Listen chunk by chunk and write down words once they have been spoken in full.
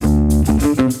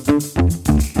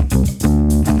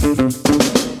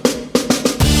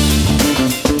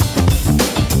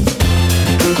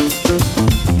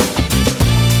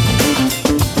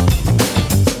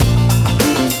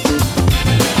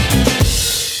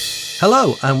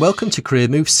Hello and welcome to Career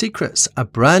Move Secrets, a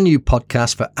brand new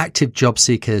podcast for active job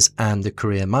seekers and the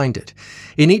career-minded.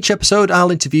 In each episode, I'll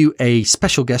interview a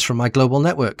special guest from my global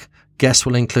network. Guests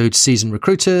will include seasoned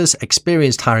recruiters,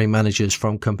 experienced hiring managers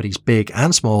from companies big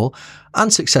and small,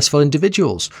 and successful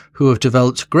individuals who have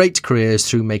developed great careers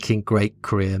through making great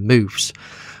career moves.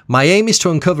 My aim is to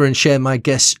uncover and share my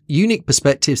guests' unique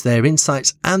perspectives, their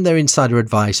insights, and their insider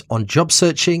advice on job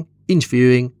searching,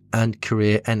 interviewing, and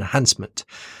career enhancement.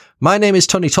 My name is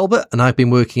Tony Talbot, and I've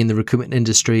been working in the recruitment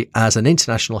industry as an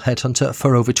international headhunter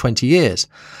for over 20 years.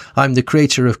 I'm the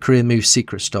creator of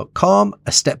CareerMoveSecrets.com,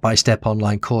 a step-by-step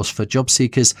online course for job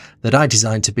seekers that I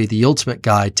designed to be the ultimate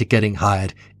guide to getting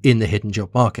hired in the hidden job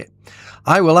market.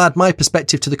 I will add my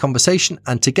perspective to the conversation,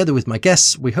 and together with my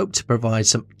guests, we hope to provide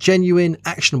some genuine,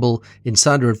 actionable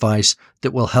insider advice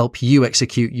that will help you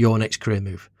execute your next career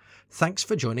move. Thanks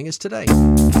for joining us today.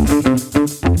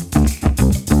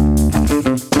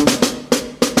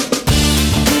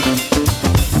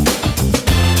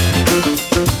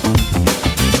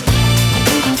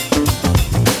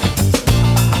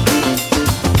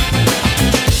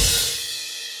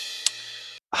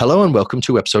 Hello and welcome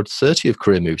to episode 30 of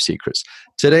Career Move Secrets.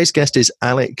 Today's guest is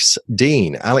Alex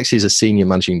Dean. Alex is a senior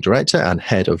managing director and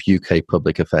head of UK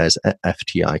public affairs at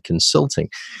FTI Consulting.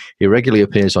 He regularly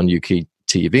appears on UK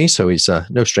TV, so he's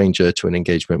no stranger to an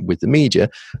engagement with the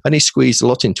media, and he squeezed a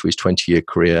lot into his 20-year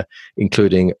career,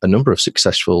 including a number of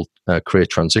successful career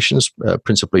transitions,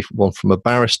 principally one from a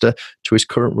barrister to his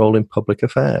current role in public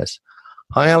affairs.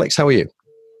 Hi, Alex. How are you?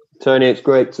 Tony, it's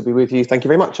great to be with you. Thank you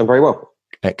very much. I'm very well.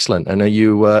 Excellent. And are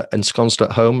you ensconced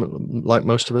at home like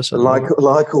most of us? Like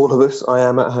all of us, I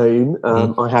am at home.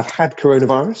 I have had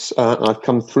coronavirus. I've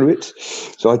come through it.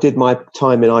 So I did my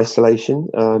time in isolation,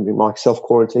 in my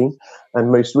self-quarantine.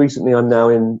 And most recently, I'm now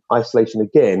in isolation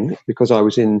again because I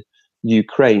was in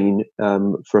Ukraine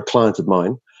for a client of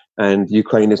mine. And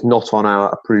Ukraine is not on our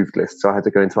approved list. So I had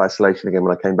to go into isolation again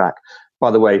when I came back. By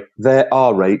the way, their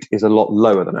R rate is a lot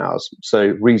lower than ours.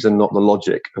 So reason not the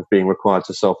logic of being required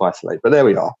to self-isolate. But there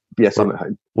we are. Yes, I'm at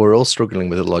home. We're all struggling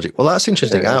with the logic. Well, that's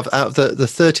interesting. Yeah. Out of the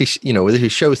 30, whether you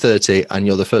show 30 and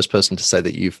you're the first person to say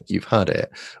that you've had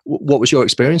it, what was your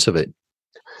experience of it?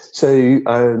 So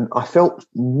I felt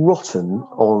rotten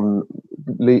on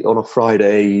a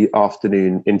Friday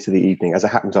afternoon into the evening. As it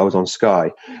happens, I was on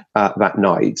Sky that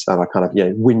night, and I kind of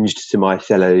whinged to my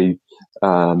fellow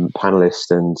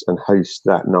panelist and host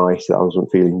that night that I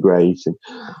wasn't feeling great,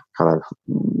 and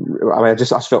I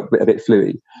just felt a bit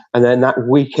fluey. And then that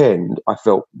weekend, I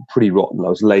felt pretty rotten. I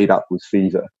was laid up with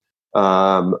fever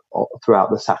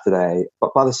throughout the Saturday,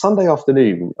 but by the Sunday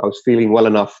afternoon, I was feeling well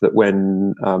enough that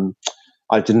when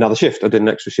I did another shift. I did an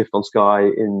extra shift on Sky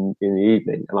in the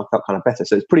evening, and I felt kind of better.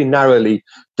 So it's pretty narrowly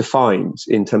defined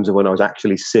in terms of when I was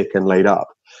actually sick and laid up.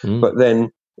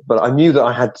 But I knew that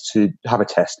I had to have a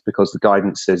test because the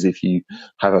guidance says if you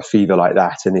have a fever like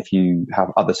that and if you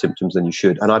have other symptoms, then you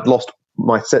should. And I'd lost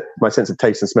my sense of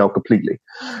taste and smell completely.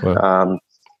 Wow.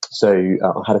 So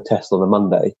I had a test on a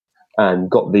Monday and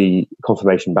got the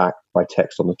confirmation back by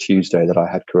text on the Tuesday that I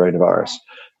had coronavirus.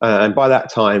 And by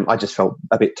that time, I just felt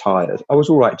a bit tired. I was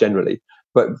all right generally,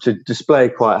 but to display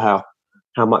quite how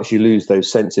much you lose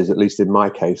those senses, at least in my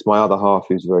case, my other half,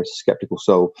 who's a very skeptical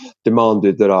soul,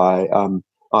 demanded that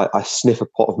I sniff a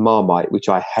pot of Marmite, which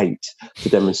I hate, to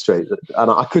demonstrate that.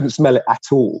 And I couldn't smell it at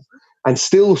all. And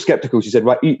still skeptical, she said,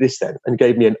 right, eat this then, and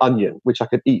gave me an onion, which I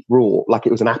could eat raw, like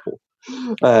it was an apple.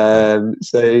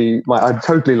 So I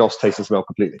totally lost taste and smell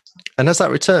completely. And has that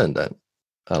returned then,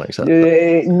 Alex?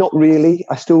 Not really.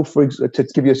 I still, to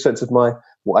give you a sense of what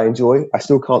I enjoy, I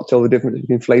still can't tell the difference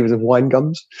between flavours of wine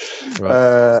gums,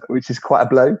 right. Which is quite a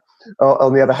blow.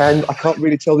 On the other hand, I can't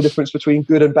really tell the difference between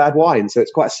good and bad wine, so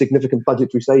it's quite a significant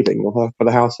budgetary saving for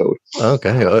the household.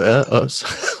 Okay,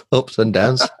 ups and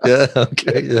downs. Yeah,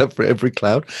 okay, yeah, for every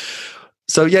cloud.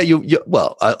 So yeah,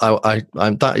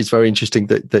 I'm that is very interesting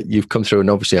that you've come through,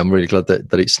 and obviously I'm really glad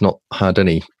that it's not had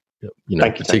any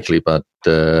particularly bad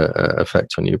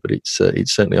effect on you, but it's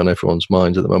certainly on everyone's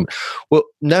minds at the moment. Well,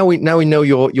 now we know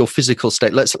your physical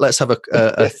state. Let's have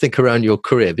a think around your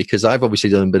career, because I've obviously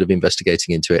done a bit of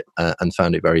investigating into it and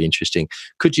found it very interesting.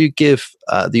 Could you give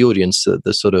the audience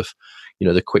the sort of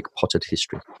the quick potted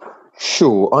history?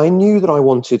 Sure. I knew that I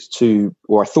wanted to,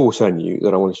 or I thought I knew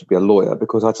that I wanted to be a lawyer,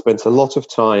 because I'd spent a lot of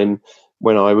time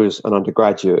when I was an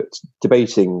undergraduate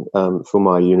debating for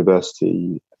my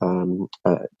university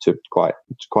to quite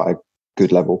a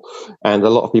good level. And a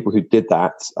lot of people who did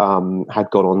that had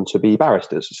gone on to be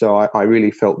barristers. So I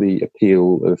really felt the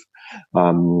appeal of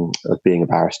being a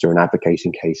barrister and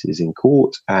advocating cases in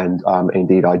court. And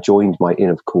indeed, I joined my Inn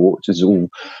of Court. As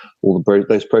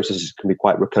those processes can be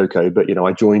quite rococo, but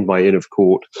I joined my Inn of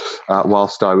Court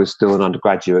whilst I was still an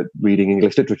undergraduate reading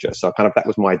English literature. So that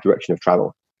was my direction of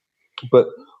travel. But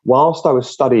whilst I was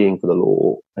studying for the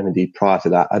law, and indeed prior to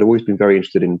that, I'd always been very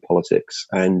interested in politics.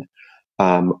 And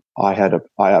I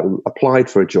applied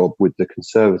for a job with the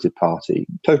Conservative Party,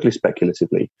 totally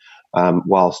speculatively,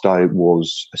 whilst I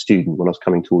was a student when I was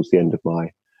coming towards the end of my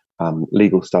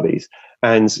legal studies.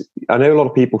 And I know a lot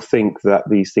of people think that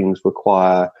these things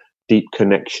require deep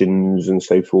connections and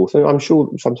so forth. And I'm sure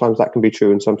sometimes that can be true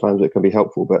and sometimes it can be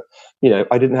helpful. But,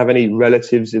 I didn't have any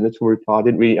relatives in the Tory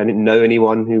party. I didn't know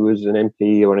anyone who was an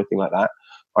MP or anything like that.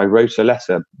 I wrote a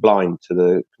letter blind to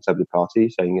the Conservative Party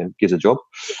saying, "Gives a job."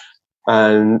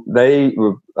 And they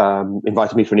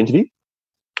invited me for an interview.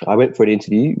 I went for an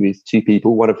interview with two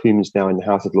people, one of whom is now in the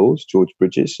House of Lords, George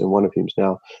Bridges, and one of whom is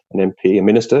now an MP, a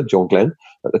minister, John Glenn.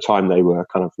 At the time, they were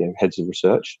kind of heads of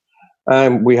research.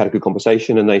 We had a good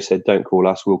conversation, and they said, "Don't call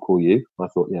us, we'll call you." I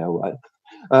thought, yeah, all right.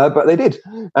 But they did.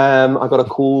 I got a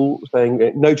call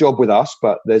saying, "No job with us,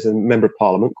 but there's a member of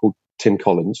Parliament called Tim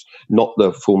Collins, not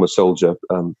the former soldier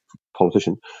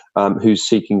politician, who's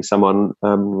seeking someone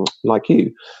like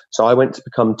you." So I went to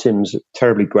become Tim's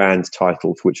terribly grand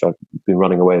title, for which I've been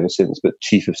running away ever since, but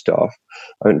Chief of Staff.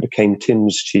 I went and became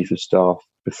Tim's Chief of Staff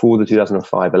before the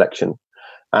 2005 election,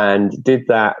 and did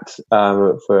that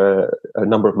for a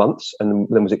number of months, and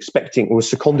then was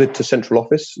seconded to Central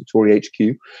Office, Tory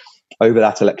HQ, over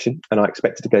that election, and I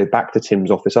expected to go back to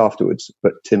Tim's office afterwards,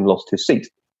 but Tim lost his seat.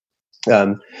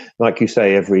 Like you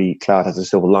say, every cloud has a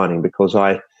silver lining, because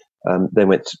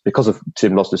because of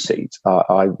Tim lost his seat,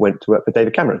 I went to work for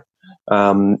David Cameron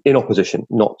in opposition,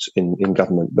 not in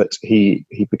government, but he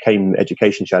became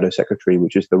Education Shadow Secretary,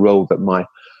 which is the role that my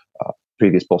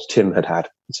previous boss Tim had.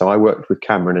 So I worked with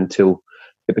Cameron until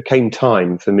it became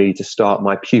time for me to start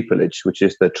my pupillage, which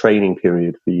is the training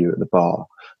period for you at the bar.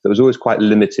 So it was always quite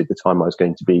limited, the time I was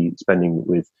going to be spending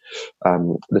with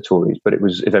the Tories, but it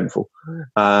was eventful.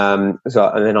 And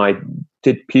then I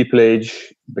did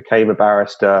pupillage, became a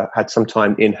barrister, had some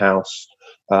time in-house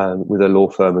with a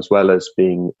law firm, as well as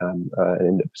being a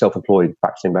self-employed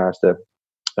practicing barrister.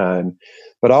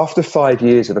 But after 5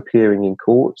 years of appearing in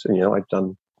court, I'd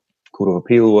done Court of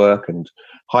Appeal work and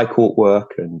High Court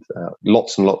work and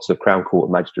lots and lots of Crown Court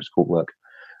and Magistrates Court work.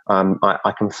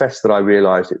 I confess that I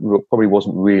realised it probably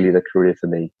wasn't really the career for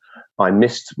me. I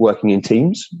missed working in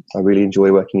teams. I really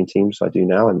enjoy working in teams. I do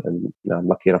now, and I'm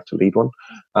lucky enough to lead one.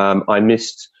 I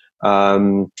missed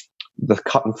the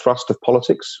cut and thrust of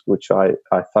politics, which I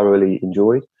thoroughly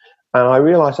enjoyed. And I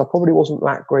realised I probably wasn't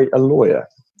that great a lawyer.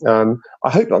 I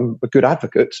hope I'm a good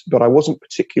advocate, but I wasn't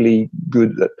particularly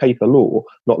good at paper law,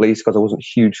 not least because I wasn't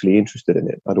hugely interested in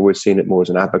it. I'd always seen it more as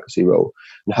an advocacy role.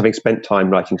 And having spent time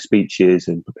writing speeches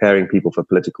and preparing people for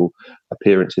political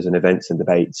appearances and events and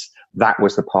debates, that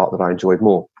was the part that I enjoyed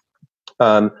more.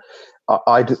 I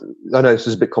know this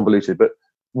is a bit convoluted, but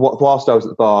whilst I was at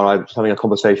the bar, I was having a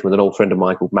conversation with an old friend of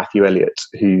mine called Matthew Elliott,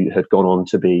 who had gone on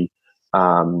to be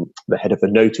the head of the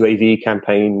No to AV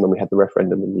campaign when we had the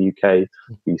referendum in the UK.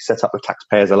 He set up the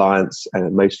Taxpayers Alliance,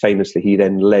 and most famously, he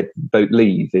then led Vote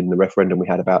Leave in the referendum we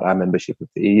had about our membership of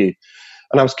the EU.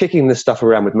 And I was kicking this stuff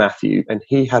around with Matthew, and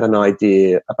he had an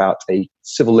idea about a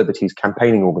civil liberties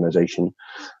campaigning organisation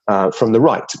from the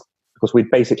right, because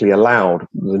we'd basically allowed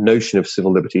the notion of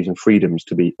civil liberties and freedoms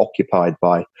to be occupied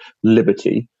by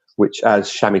liberty, which, as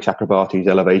Shami Chakrabarty's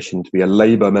elevation to be a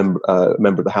Labour member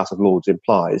of the House of Lords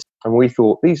implies. And we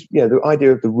thought the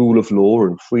idea of the rule of law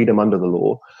and freedom under the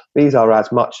law, these are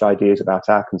as much ideas about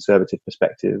our conservative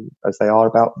perspective as they are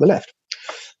about the left.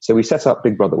 So we set up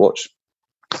Big Brother Watch.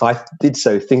 I did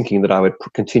so thinking that I would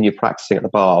continue practicing at the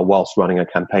bar whilst running a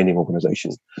campaigning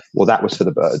organisation. Well, that was for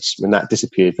the birds, and that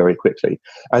disappeared very quickly.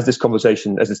 As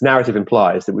this narrative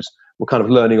implies, we're kind of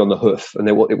learning on the hoof, and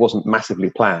it wasn't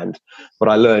massively planned. But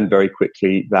I learned very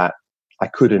quickly that I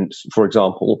couldn't, for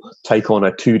example, take on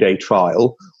a 2-day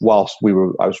trial whilst I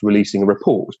was releasing a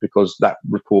report, because that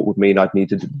report would mean I'd need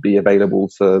to be available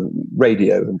for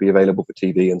radio and be available for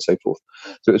TV and so forth.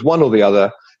 So it was one or the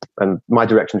other. And my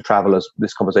direction of travel, as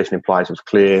this conversation implies, was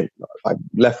clear. I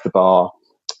left the bar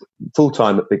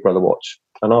full-time at Big Brother Watch.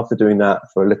 And after doing that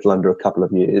for a little under a couple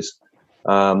of years,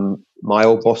 my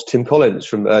old boss, Tim Collins,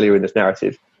 from earlier in this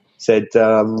narrative, said,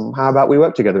 how about we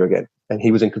work together again? And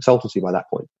he was in consultancy by that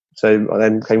point. So I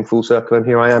then came full circle, and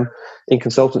here I am in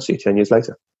consultancy 10 years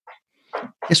later.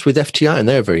 Yes, with FTI, and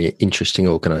they're a very interesting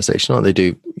organisation, aren't they?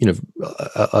 They do,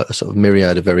 a sort of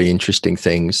myriad of very interesting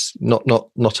things. Not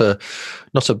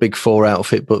a big four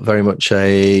outfit, but very much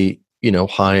a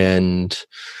high end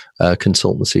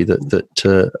consultancy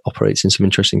that operates in some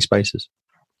interesting spaces.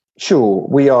 Sure,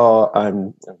 we are.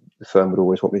 The firm would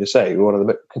always want me to say we're one of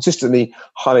the consistently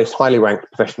highly ranked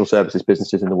professional services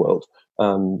businesses in the world.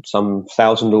 Some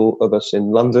 1,000 of us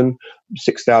in London,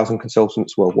 6,000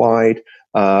 consultants worldwide,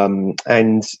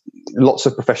 and lots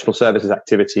of professional services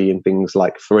activity in things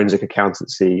like forensic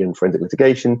accountancy and forensic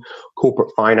litigation, corporate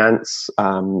finance,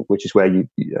 which is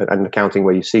and accounting,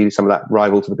 where you see some of that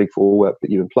rival to the Big Four work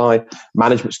that you imply,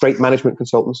 straight management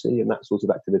consultancy and that sort of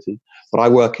activity. But I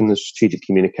work in the strategic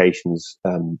communications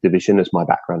division, as my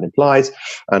background implies,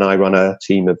 and I run a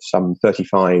team of some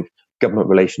 35 government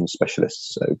relations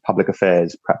specialists, so public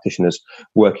affairs practitioners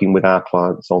working with our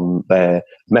clients on their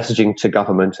messaging to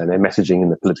government and their messaging in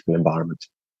the political environment.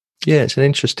 Yeah, it's an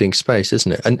interesting space,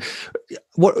 isn't it? And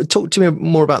talk to me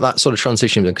more about that sort of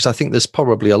transition, because I think there's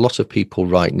probably a lot of people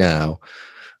right now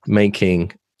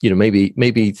making,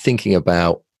 maybe thinking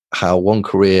about how one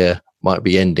career might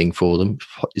be ending for them.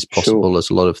 It's possible. Sure.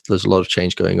 There's a lot of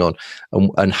change going on,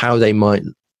 and how they might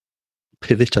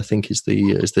pivot, I think, is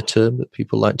the term that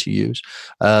people like to use,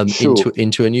 sure,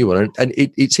 into a new one. And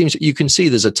it seems that you can see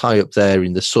there's a tie up there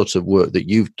in the sort of work that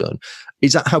you've done.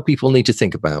 Is that how people need to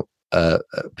think about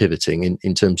pivoting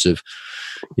in terms of,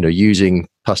 using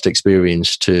past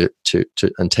experience to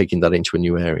and taking that into a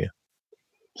new area?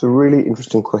 It's a really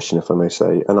interesting question, if I may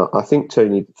say. And I think,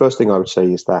 Tony, the first thing I would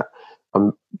say is that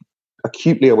I'm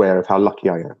acutely aware of how lucky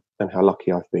I am and how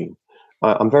lucky I've been.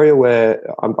 I'm very aware.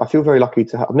 I feel very lucky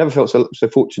to have. I've never felt so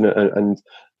fortunate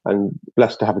and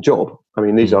blessed to have a job. I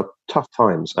mean, these are tough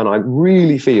times, and I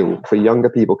really feel for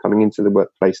younger people coming into the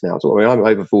workplace now. So, I'm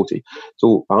over 40,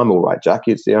 so I'm all right, Jack.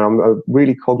 I'm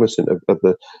really cognizant of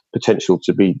the potential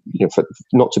to be,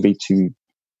 not to be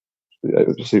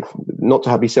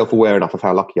self-aware enough of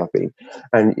how lucky I've been.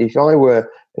 And if I were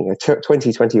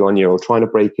 20, 21-year-old trying to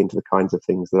break into the kinds of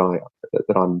things that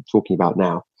I'm talking about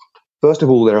now, first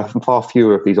of all, there are far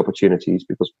fewer of these opportunities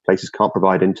because places can't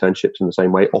provide internships in the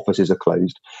same way. Offices are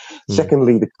closed.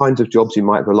 Secondly, the kinds of jobs you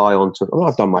might rely on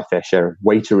I've done my fair share of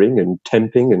waitering and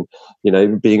temping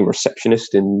and, being a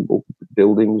receptionist in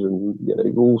buildings and,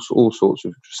 all sorts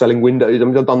of selling windows. I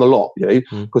mean, I've done a lot,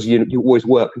 because you always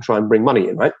work and try and bring money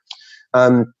in, right?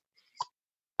 I'm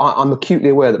acutely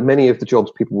aware that many of the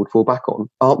jobs people would fall back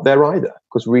on aren't there either,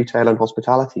 because retail and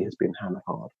hospitality has been hammered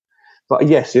hard. But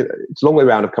yes, it's a long way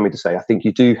around of coming to say, I think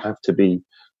you do have to be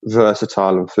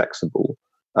versatile and flexible.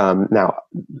 Now,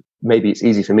 maybe it's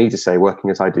easy for me to say, working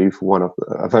as I do for one of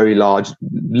a very large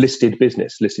listed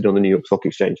business, listed on the New York Stock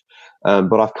Exchange.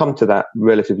 But I've come to that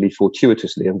relatively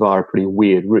fortuitously and via a pretty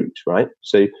weird route, right?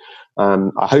 So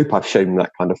I hope I've shown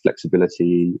that kind of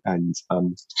flexibility and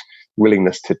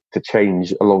willingness to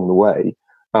change along the way.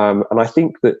 And I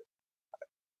think that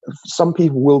some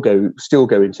people will still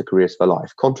go into careers for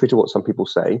life, contrary to what some people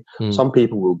say. Some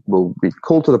people will be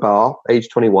called to the bar age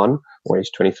 21 or age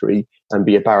 23 and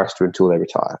be a barrister until they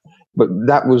retire. But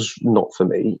that was not for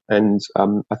me. And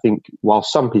I think while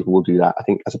some people will do that, I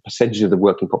think as a percentage of the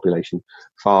working population,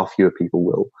 far fewer people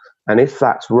will. And if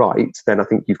that's right, then I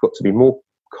think you've got to be more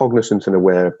cognizant and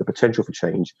aware of the potential for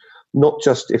change, not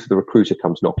just if the recruiter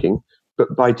comes knocking,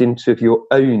 but by dint of your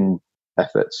own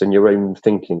efforts and your own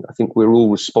thinking. I think we're all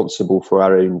responsible for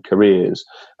our own careers,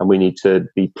 and we need to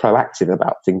be proactive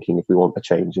about thinking if we want a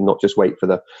change, and not just wait for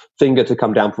the finger to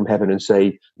come down from heaven and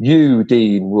say, you,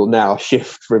 Dean, will now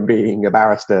shift from being a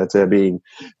barrister to being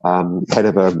head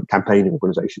of a campaigning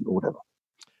organisation or whatever.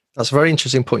 That's a very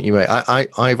interesting point you make.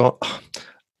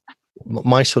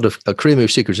 My sort of career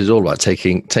move secrets is all about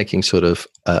taking sort of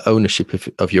ownership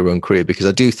of your own career, because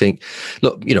I do think,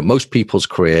 look, most people's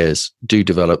careers do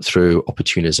develop through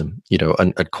opportunism,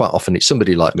 and quite often it's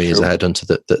somebody like me, sure, as a headhunter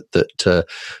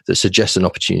that suggests an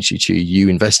opportunity to you. You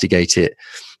investigate it,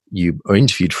 you are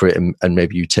interviewed for it, and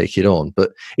maybe you take it on.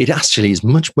 But it actually is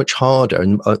much, much harder.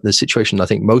 And the situation I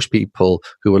think most people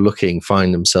who are looking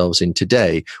find themselves in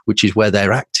today, which is where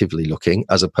they're actively looking,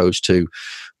 as opposed to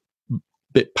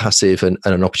bit passive and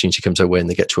an opportunity comes their way and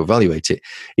they get to evaluate it.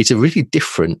 It's a really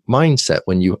different mindset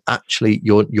when you actually,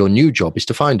 your new job is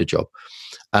to find a job.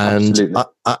 And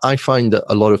I find that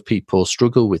a lot of people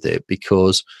struggle with it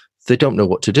because they don't know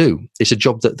what to do. It's a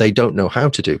job that they don't know how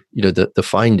to do. The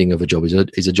finding of a job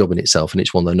is a job in itself, and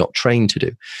it's one they're not trained to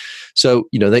do. So,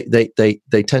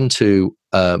 they tend to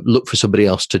look for somebody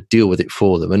else to deal with it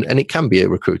for them. And it can be a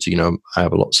recruiter. I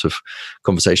have lots of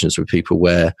conversations with people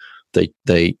where they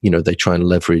try and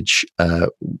leverage,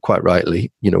 quite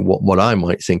rightly, what I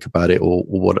might think about it, or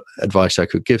what advice I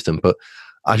could give them. But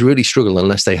I really struggle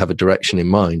unless they have a direction in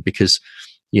mind, because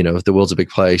the world's a big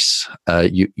place.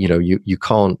 You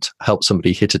can't help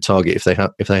somebody hit a target if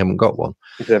they haven't got one.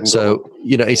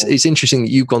 It's interesting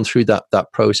that you've gone through that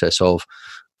process of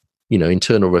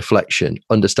internal reflection,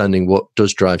 understanding what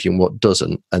does drive you and what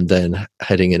doesn't, and then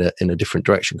heading in a different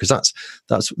direction, because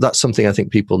that's something I think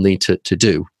people need to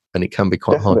do, and it can be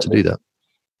quite hard to do that.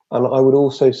 And I would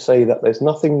also say that there's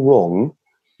nothing wrong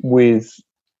with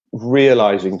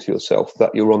realizing to yourself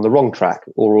that you're on the wrong track,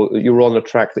 or you're on a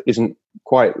track that isn't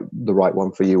quite the right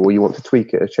one for you, or you want to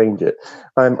tweak it or change it.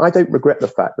 I don't regret the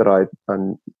fact that I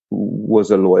was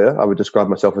a lawyer. I would describe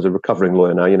myself as a recovering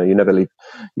lawyer now. You never leave,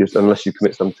 unless you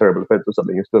commit some terrible offence or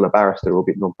something, you're still a barrister,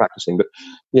 albeit non-practicing. But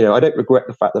I don't regret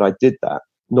the fact that I did that,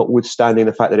 notwithstanding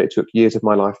the fact that it took years of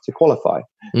my life to qualify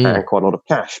and quite a lot of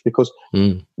cash, because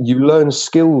you learn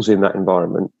skills in that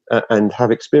environment and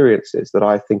have experiences that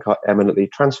I think are eminently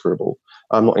transferable.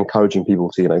 I'm not encouraging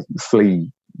people to flee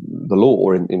the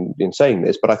law in saying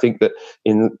this, but I think that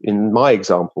in my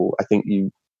example, I think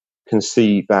you can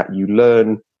see that you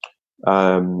learn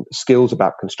skills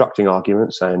about constructing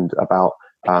arguments and about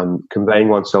conveying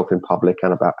oneself in public,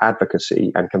 and about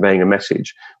advocacy and conveying a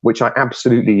message, which I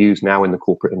absolutely use now in the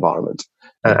corporate environment.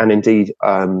 And indeed,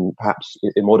 perhaps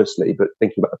immodestly, but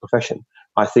thinking about the profession,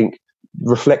 I think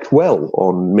reflect well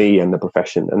on me and the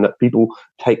profession, and that people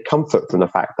take comfort from the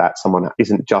fact that someone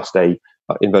isn't just a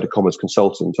inverted commas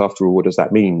consultant. After all, what does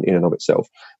that mean in and of itself?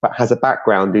 But has a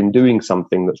background in doing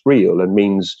something that's real and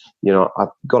means, I've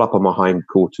got up on my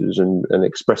hindquarters and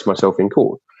expressed myself in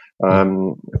court. I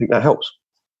think that helps.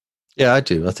 Yeah, I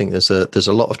do. I think there's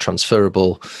a lot of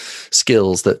transferable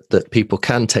skills that people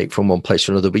can take from one place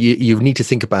to another, but you need to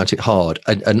think about it hard,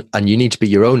 and you need to be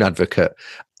your own advocate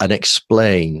and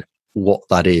explain what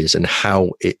that is and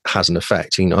how it has an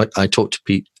effect. I talked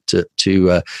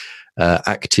to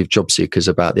active job seekers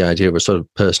about the idea of a sort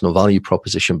of personal value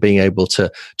proposition, being able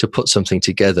to put something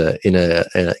together in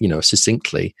a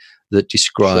succinctly that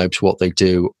describes what they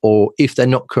do, or if they're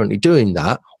not currently doing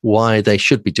that, why they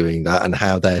should be doing that, and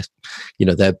how their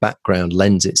background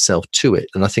lends itself to it.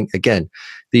 And I think, again,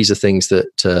 these are things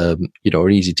that are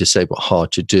easy to say but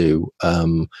hard to do.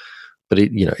 But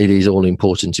it is all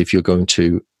important if you're going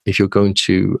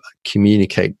to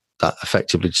communicate that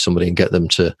effectively to somebody and get them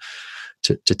to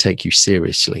take you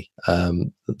seriously.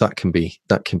 That can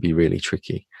be really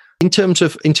tricky. In terms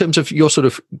of your sort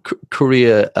of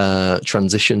career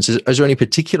transitions, is there any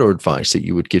particular advice that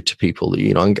you would give to people?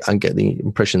 I get the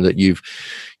impression that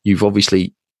you've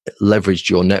obviously leveraged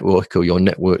your network, or your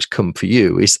networks come for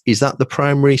you. Is that the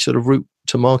primary sort of route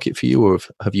to market for you, or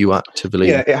have you actively?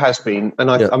 Yeah, it has been,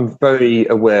 and I'm very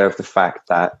aware of the fact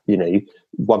that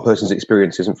one person's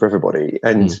experience isn't for everybody,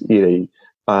 and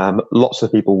lots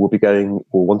of people will be going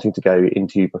or wanting to go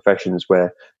into professions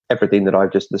where everything that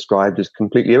I've just described is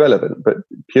completely irrelevant. But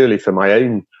purely for my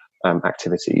own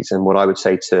activities, and what I would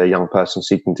say to a young person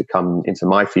seeking to come into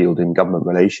my field in government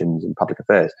relations and public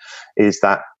affairs, is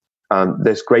that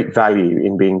there's great value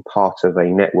in being part of a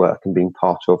network and being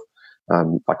part of,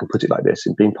 if I can put it like this,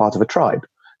 in being part of a tribe.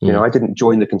 I didn't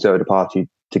join the Conservative Party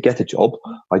to get a job.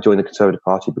 I joined the Conservative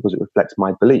Party because it reflects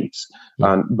my beliefs.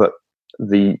 But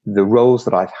the roles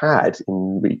that I've had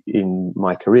in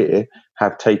my career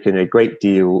have taken a great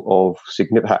deal of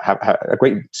a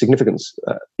great significance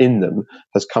in them,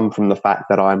 has come from the fact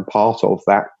that I'm part of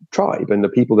that tribe, and the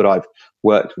people that I've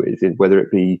worked with, whether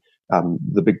it be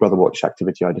the Big Brother Watch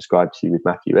activity I described to you with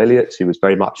Matthew Elliott, who was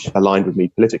very much aligned with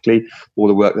me politically, or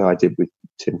the work that I did with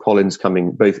Tim Collins,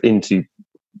 coming both into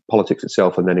politics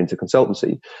itself and then into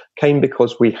consultancy, came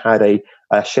because we had a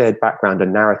shared background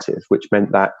and narrative, which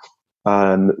meant that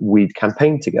we'd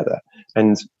campaigned together.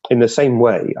 And in the same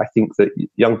way, I think that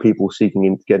young people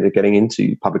getting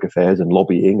into public affairs and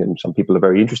lobbying, and some people are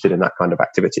very interested in that kind of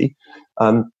activity,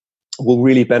 will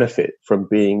really benefit from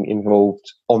being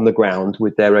involved on the ground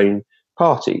with their own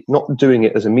party, not doing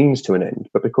it as a means to an end,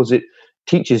 but because it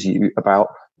teaches you about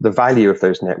the value of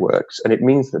those networks, and it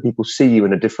means that people see you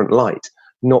in a different light,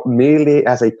 not merely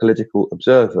as a political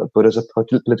observer, but as a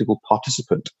political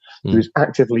participant who's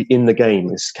actively in the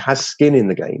game, has skin in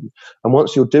the game. And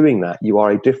once you're doing that, you are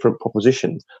a different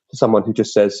proposition to someone who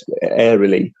just says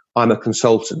airily, I'm a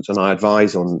consultant and I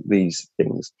advise on these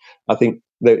things. I think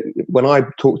that when I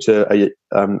talk to a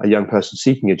young person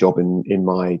seeking a job in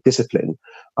my discipline,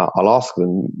 I'll ask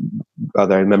them, are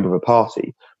they a member of a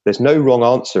party? There's no wrong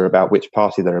answer about which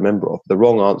party they're a member of. The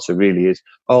wrong answer really is,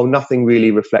 oh, nothing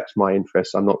really reflects my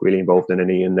interests. I'm not really involved in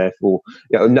any, and therefore,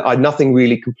 nothing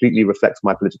really completely reflects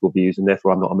my political views, and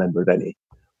therefore I'm not a member of any.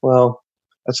 Well,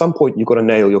 at some point, you've got to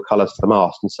nail your colours to the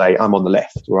mast and say, I'm on the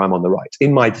left or I'm on the right,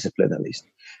 in my discipline at least.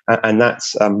 And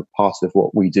that's part of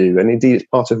what we do. And indeed, it's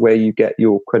part of where you get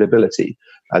your credibility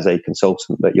as a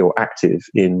consultant, that you're active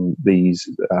in these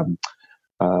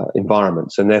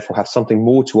environments and therefore have something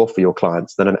more to offer your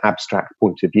clients than an abstract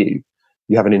point of view.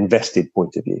 You have an invested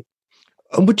point of view.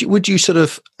 And would you sort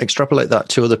of extrapolate that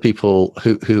to other people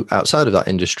who outside of that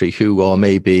industry who are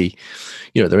maybe,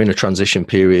 they're in a transition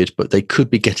period, but they could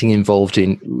be getting involved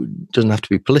in, doesn't have to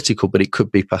be political, but it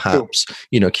could be perhaps,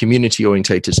 community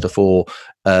orientated stuff, or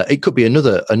it could be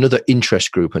another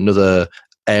interest group, another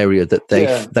area that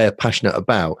they're passionate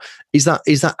about. Is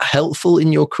that helpful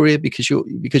in your career because you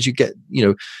get,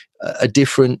 a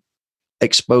different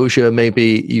exposure?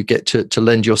 Maybe you get to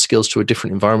lend your skills to a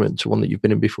different environment to one that you've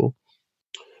been in before?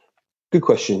 Good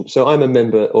question. So I'm a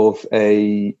member of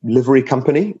a livery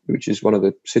company, which is one of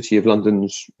the City of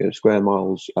London's square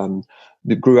miles,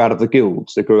 that grew out of the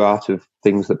guilds. They grew out of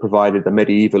things that provided the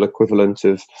medieval equivalent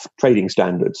of trading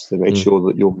standards. They made sure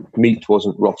that your meat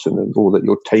wasn't rotten or that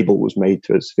your table was made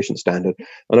to a sufficient standard.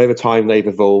 And over time, they've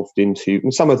evolved into,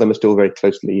 and some of them are still very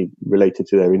closely related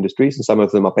to their industries, and some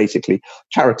of them are basically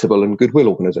charitable and goodwill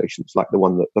organizations, like the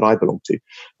one that I belong to.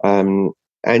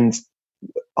 And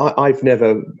I've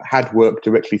never had work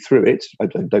directly through it, I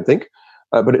don't think,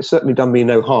 but it's certainly done me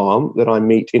no harm that I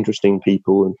meet interesting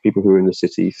people and people who are in the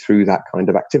city through that kind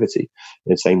of activity.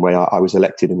 In the same way, I was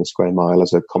elected in the Square Mile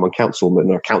as a common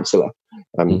councilman or a councillor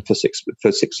for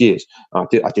 6 years.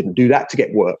 I didn't do that to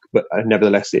get work, but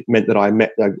nevertheless, it meant that I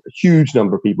met a huge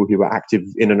number of people who were active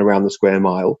in and around the Square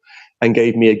Mile and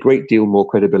gave me a great deal more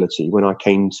credibility when I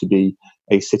came to be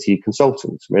a city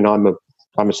consultant. I mean,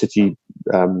 I'm a city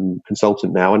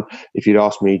consultant now, and if you'd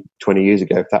asked me 20 years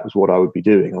ago if that was what I would be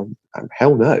doing,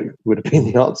 hell no, would have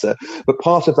been the answer. But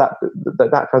part of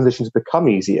that transition has become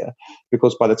easier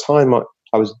because by the time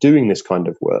I was doing this kind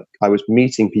of work, I was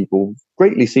meeting people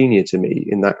greatly senior to me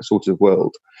in that sort of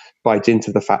world by dint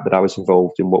of the fact that I was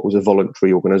involved in what was a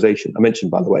voluntary organisation. I mentioned,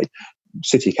 by the way,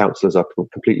 city councillors are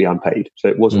completely unpaid. So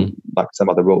it wasn't like some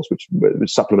other roles which would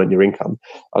supplement your income.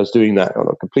 I was doing that on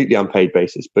a completely unpaid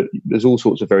basis, but there's all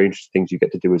sorts of very interesting things you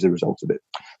get to do as a result of it.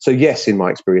 So yes, in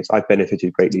my experience, I've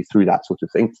benefited greatly through that sort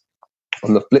of thing.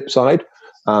 On the flip side,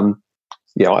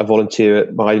 I volunteer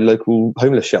at my local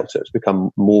homeless shelter. It's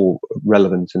become more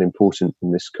relevant and important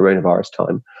in this coronavirus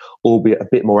time, albeit a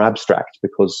bit more abstract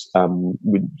because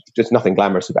there's nothing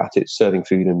glamorous about it, serving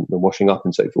food and washing up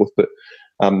and so forth. But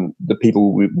the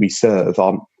people we serve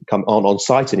aren't on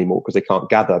site anymore because they can't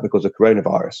gather because of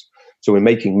coronavirus. So we're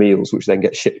making meals which then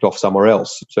get shipped off somewhere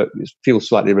else. So it feels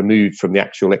slightly removed from the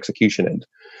actual execution end.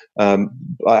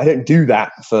 I don't do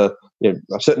that for,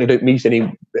 I certainly don't meet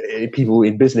any people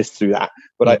in business through that,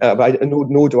 but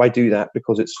nor do I do that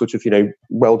because it's sort of,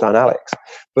 well done, Alex.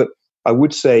 But I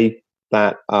would say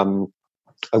that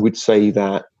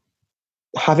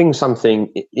having something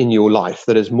in your life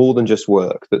that is more than just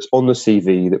work, that's on the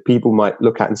CV, that people might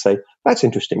look at and say, that's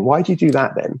interesting. Why do you do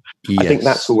that then? Yes. I think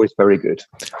that's always very good.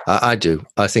 I do.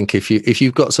 I think if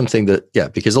you've got something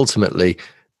that, because ultimately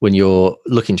when you're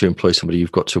looking to employ somebody,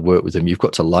 you've got to work with them. You've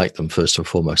got to like them first and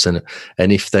foremost. And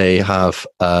if they have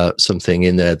something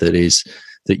in there that is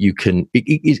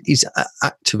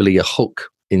actively a hook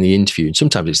in the interview, and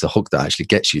sometimes it's the hook that actually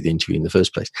gets you the interview in the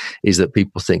first place, is that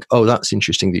people think, oh, that's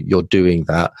interesting that you're doing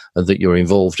that and that you're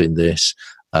involved in this.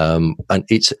 And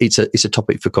it's a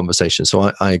topic for conversation.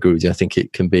 So I agree with you. I think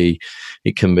it can be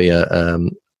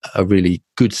a really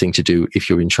good thing to do if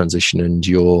you're in transition and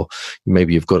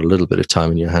maybe you've got a little bit of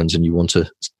time in your hands and you want to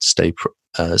stay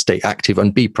active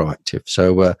and be proactive.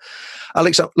 So,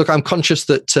 Alex, look, I'm conscious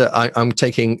that I'm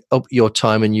taking up your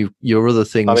time and your other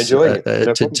things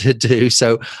to do.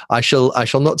 So I shall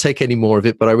not take any more of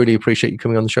it. But I really appreciate you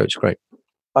coming on the show. It's great.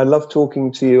 I love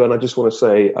talking to you, and I just want to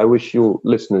say I wish your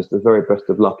listeners the very best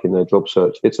of luck in their job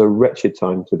search. It's a wretched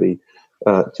time to be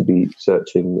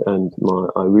searching, and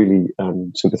I really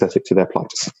am sympathetic to their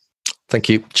plight. Thank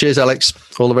you. Cheers, Alex.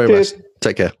 All the very best.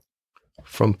 Take care.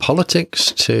 From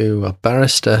politics to a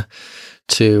barrister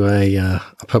to a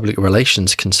public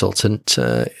relations consultant,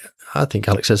 I think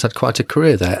Alex has had quite a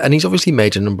career there, and he's obviously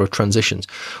made a number of transitions.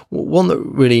 One that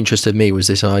really interested me was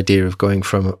this idea of going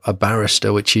from a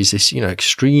barrister, which is this,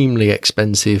 extremely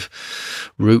expensive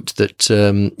route that,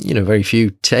 very few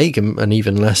take and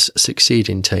even less succeed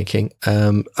in taking.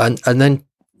 And then,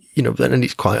 and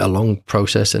it's quite a long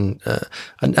process, and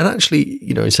actually,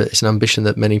 it's an ambition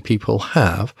that many people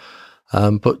have,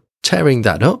 but tearing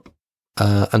that up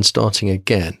and starting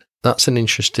again, that's an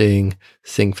interesting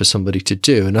thing for somebody to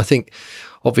do. And I think,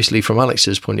 obviously, from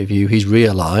Alex's point of view, he's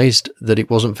realised that it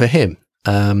wasn't for him.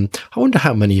 I wonder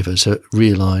how many of us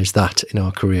realise that in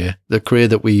our career, the career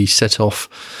that we set off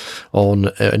on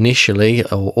initially,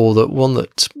 or the one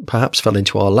that perhaps fell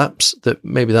into our laps, that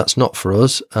maybe that's not for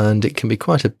us, and it can be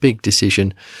quite a big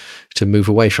decision to move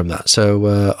away from that. So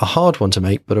a hard one to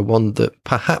make, but a one that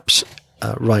perhaps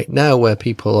right now, where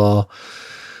people are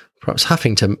perhaps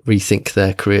having to rethink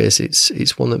their careers,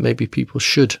 it's one that maybe people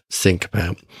should think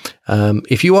about.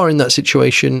 If you are in that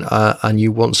situation and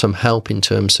you want some help in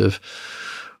terms of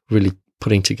really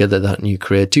putting together that new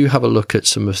career, do have a look at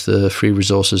some of the free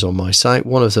resources on my site.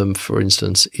 One of them, for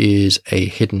instance, is a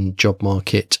hidden job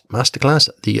market masterclass.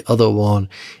 The other one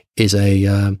is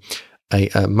a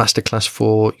masterclass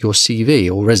for your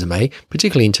CV or resume,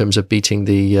 particularly in terms of beating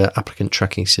the applicant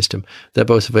tracking system. They're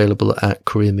both available at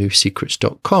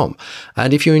careermovesecrets.com.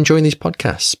 And if you're enjoying these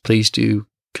podcasts, please do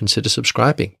consider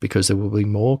subscribing, because there will be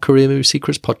more Career Move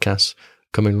Secrets podcasts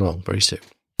coming along very soon.